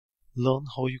learn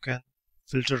how you can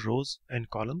filter rows and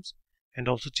columns and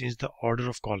also change the order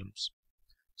of columns.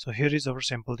 So here is our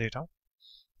sample data,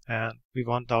 and we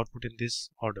want the output in this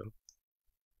order.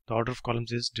 The order of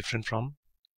columns is different from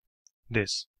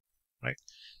this, right?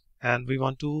 And we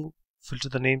want to filter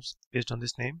the names based on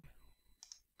this name.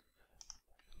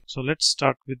 So let's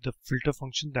start with the filter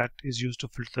function that is used to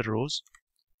filter the rows.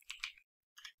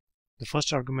 The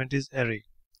first argument is array,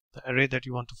 the array that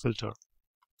you want to filter.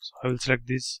 So I will select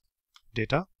this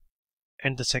data,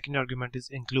 and the second argument is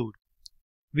include,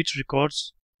 which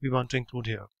records we want to include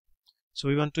here. So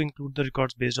we want to include the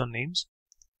records based on names.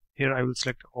 Here I will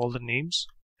select all the names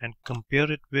and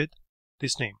compare it with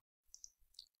this name.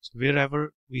 So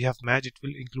wherever we have match, it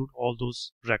will include all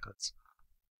those records.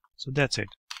 So that's it.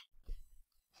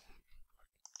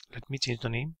 Let me change the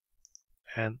name,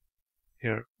 and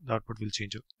here the output will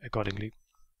change accordingly.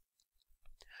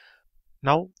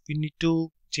 Now we need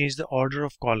to change the order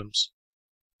of columns.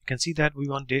 You can see that we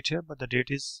want date here, but the date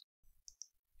is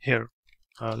here.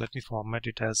 Let me format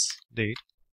it as date.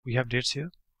 We have dates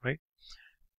here, right?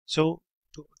 So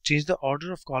to change the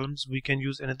order of columns, we can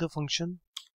use another function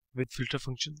with filter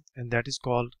function, and that is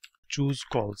called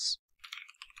CHOOSECOLS.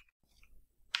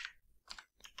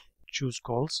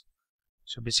 CHOOSECOLS.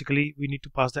 So basically we need to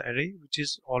pass the array which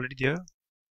is already there,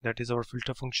 that is our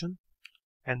filter function,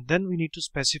 and then we need to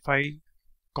specify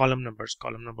column numbers,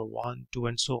 column number 1, 2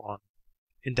 and so on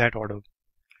in that order.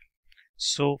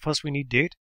 So first we need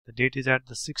date. The date is at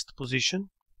the 6th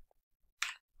position.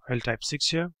 I'll type 6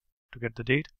 here to get the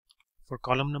date. For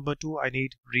column number 2 I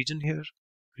need region here.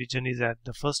 Region is at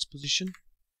the 1st position.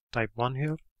 Type 1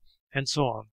 here and so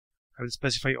on. I will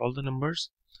specify all the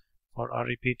numbers. For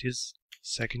REP it is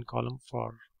 2nd column,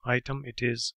 for item it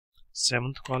is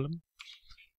 7th column,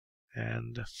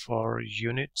 and for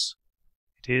units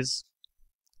it is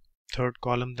 3rd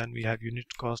column. Then we have unit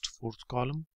cost, 4th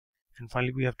column, and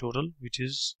finally we have total, which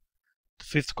is the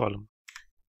 5th column.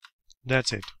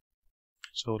 That's it.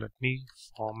 So let me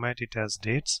format it as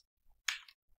dates,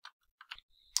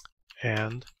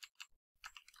 and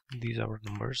these are our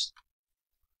numbers.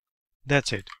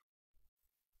 That's it,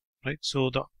 right? So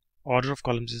the order of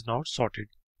columns is now sorted.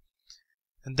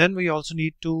 And then we also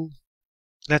need to,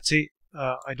 let's say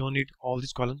I don't need all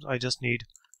these columns, I just need,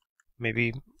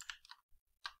 maybe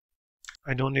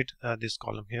I don't need this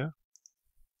column here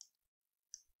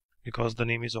because the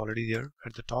name is already there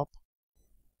at the top.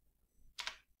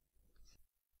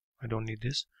 I don't need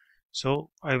this, so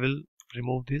I will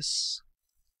remove this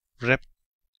rep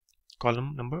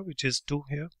column number, which is 2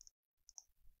 here.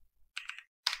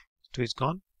 2 is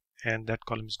gone and that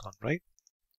column is gone, right?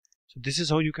 So this is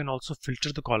how you can also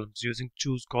filter the columns using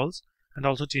CHOOSECOLS and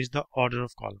also change the order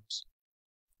of columns.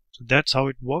 So that's how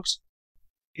it works.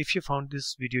 If you found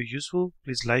this video useful,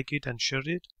 please like it and share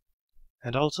it,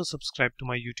 and also subscribe to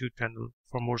my YouTube channel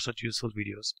for more such useful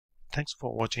videos. Thanks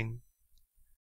for watching.